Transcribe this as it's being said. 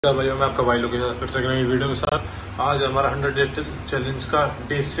भाइयों मैं आपका भाई लोग के साथ फिर से नई वीडियो के साथ। आज हमारा 100 डे चैलेंज का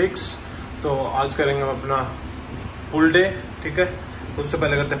डे 6। तो आज करेंगे हम अपना फुल डे, ठीक है। उससे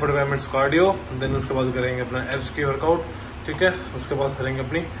पहले करते हैं 45 मिनट्स कार्डियो, देन उसके बाद करेंगे अपना एब्स की वर्कआउट, ठीक है। उसके बाद करेंगे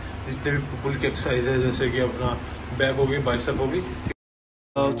अपनी जितने भी फुल की एक्सरसाइज है, जैसे कि अपना बैक होगी, बाइसेप होगी।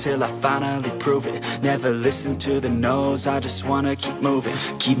 Till I finally prove it. Never listen to the no's, I just wanna keep moving.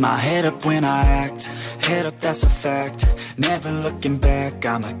 Keep my head up when I act, head up, that's a fact. Never looking back,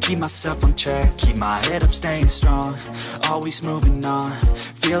 I'ma keep myself on track. Keep my head up, staying strong, always moving on.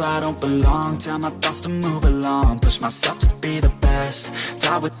 Feel I don't belong, tell my thoughts to move along. Push myself to be the best,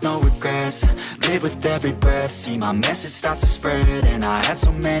 die with no regrets. Live with every breath, see my message start to spread. And I had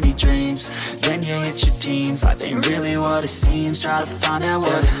so many dreams, then you hit your teens. Life ain't really what it seems, try to find out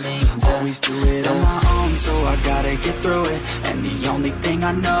what it means. Always do it on my own, so I gotta get through it. And the only thing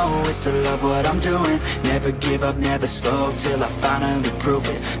I know is to love what I'm doing. Never give up, never slow, till I finally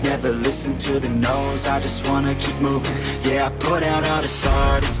prove it. Never listen to the no's, I just wanna keep moving. Yeah, I put out all this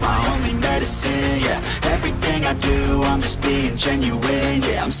art, it's my only medicine. Yeah, everything I do, I'm just being genuine.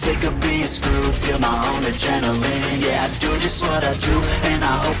 Yeah, I'm sick of being screwed, feel my own adrenaline. Yeah, I do just what I do, and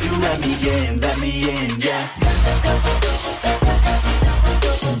I hope you let me in, yeah.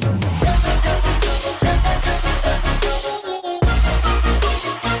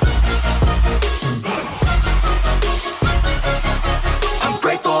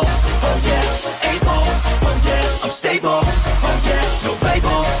 Stable, oh yeah, no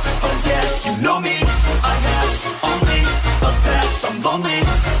label, oh yeah, you know me. I have only a path, I'm lonely,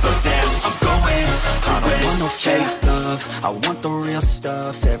 but damn, I'm going to I don't want no fake love, I want the real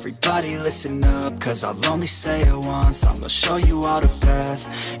stuff. Everybody listen up, cause I'll only say it once. I'm gonna show you all the path,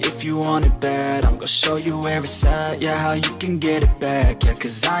 if you want it bad. I'm gonna show you where it's at, yeah, how you can get it back. Yeah,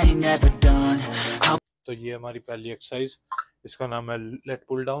 cause I ain't never done. तो ये हमारी पहली exercise, इसका नाम है late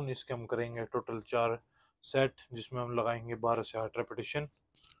pull down. इसके हम करेंगे टोटल 4 सेट, जिसमें हम लगाएंगे 12 से 8 repetition.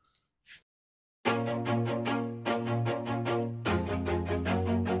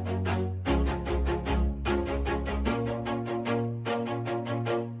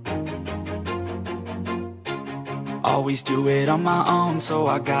 Always do it on my own, so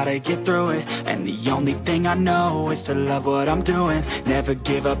I gotta get through it. And the only thing I know is to love what I'm doing. Never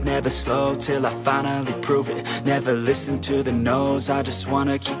give up, never slow, till I finally prove it. Never listen to the no's, I just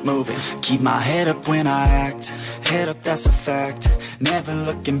wanna keep moving. Keep my head up when I act, head up, that's a fact. Never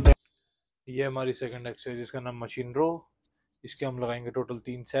looking back. ये हमारी second exercise, इसका नाम machine रो। इसके हम लगाएंगे total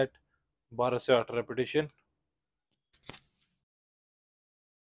 3 set, 12 से 8 repetition.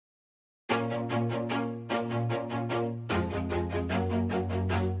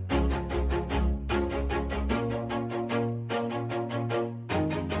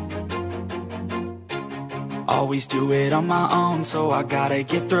 Always do it on my own, so I gotta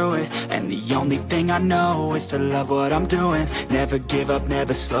get through it. And the only thing I know is to love what I'm doing. Never give up,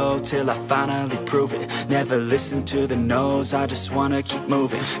 never slow, till I finally prove it. Never listen to the no's, I just wanna keep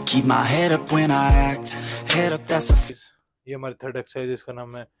moving. Keep my head up when I act, head up, that's a ये हमारी third exercise, इसका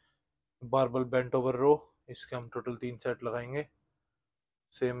नाम है barbell bent over रो। इसके हम total 3 set लगाएंगे।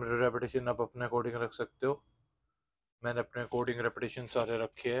 Same repetition आप अपने अकॉर्डिंग रख सकते हो, मैंने अपने अकॉर्डिंग रेपिटेशन सारे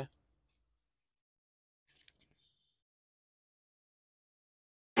रखे हैं।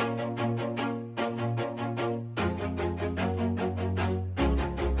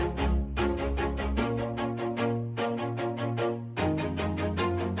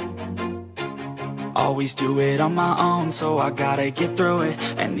 Always do it on my own, so I gotta get through it.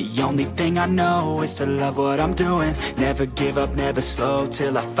 And the only thing I know is to love what I'm doing. Never give up, never slow,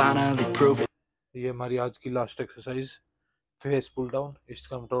 till I finally prove it. ये हमारी आज की last exercise, face pull down.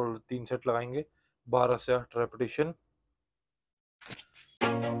 इसका हम total 3 set लगाएंगे, 12 से 8 repetition.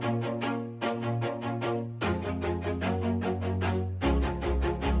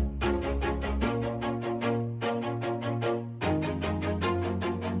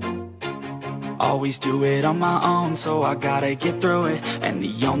 Always do it on my own, so I gotta get through it. And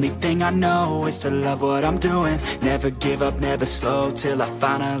the only thing I know is to love what I'm doing. Never give up, never slow, till I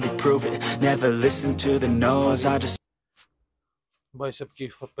finally prove it. Never listen to the no's, I just bicep की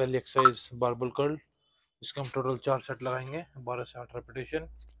पहली exercise barbell curl. इसका हम total 4 set लगाएंगे, 12 से 8 repetition.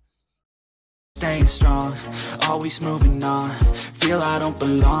 staying strong, always moving on. Feel I don't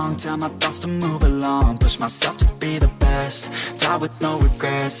belong, tell my thoughts to move along. Push myself to be the best, die with no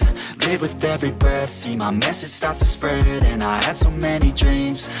regrets. Live with every breath, see my message start to spread. And I had so many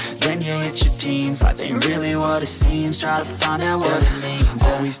dreams, then you hit your teens. Life ain't really what it seems, try to find out what it means.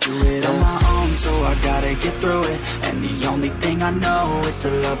 Always do it on my own, so I gotta get through it. And the only thing I know is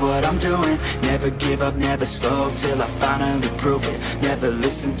to love what I'm doing. Never give up, never slow, till I finally prove it. Never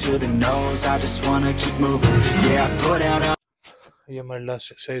listen to the no's, I just wanna keep moving. Yeah, I put out a... ये हमारी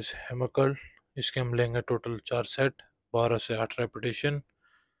last exercise hammer curl. इसके हम लेंगे total 4 set, 12 से 8 repetition.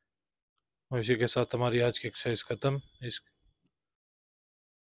 और इसी के साथ हमारी आज की एक्सरसाइज खत्म।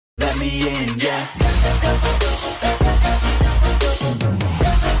 Let me in, yeah.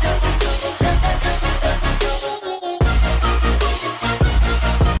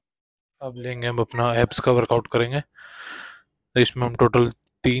 अब लेंगे हम अपना एब्स का वर्कआउट करेंगे। इसमें हम टोटल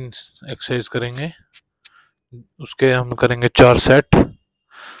 3 एक्सरसाइज करेंगे। उसके हम करेंगे 4 सेट।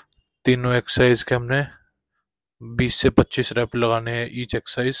 तीनों एक्सरसाइज के हमने 20 से 25 रैप लगाने हैं ईच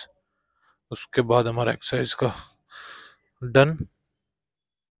एक्सरसाइज। उसके बाद हमारा एक्सरसाइज का डन।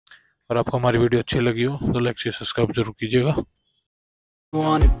 और आपको हमारी वीडियो अच्छी लगी हो तो लाइक शेयर सब्सक्राइब जरूर कीजिएगा।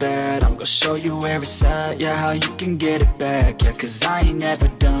 Want it bad, I'm gonna show you where it's at. Yeah, how you can get it back. Yeah, cause I ain't never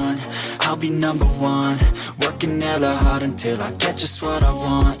done, I'll be number one. Working hella hard until I get just what I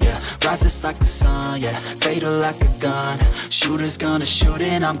want. Yeah, rises like the sun, yeah, fatal like a gun. Shooters gonna shoot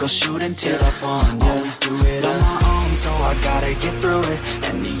and I'm gonna shoot until I won. Yeah, always do it on my own, so I gotta get through it.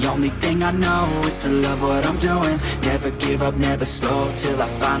 And the only thing I know is to love what I'm doing. Never give up, never slow, till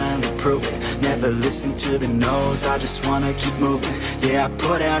I finally prove it. Never listen to the no's, I just wanna keep moving. Yeah, I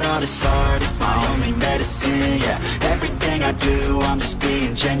put out all this art, it's my only medicine. Yeah, everything I do, I'm just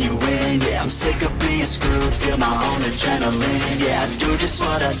being genuine. Yeah, I'm sick of being screwed, feel my own adrenaline. Yeah, I do just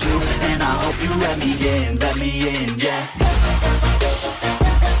what I do, and I hope you let me in, yeah.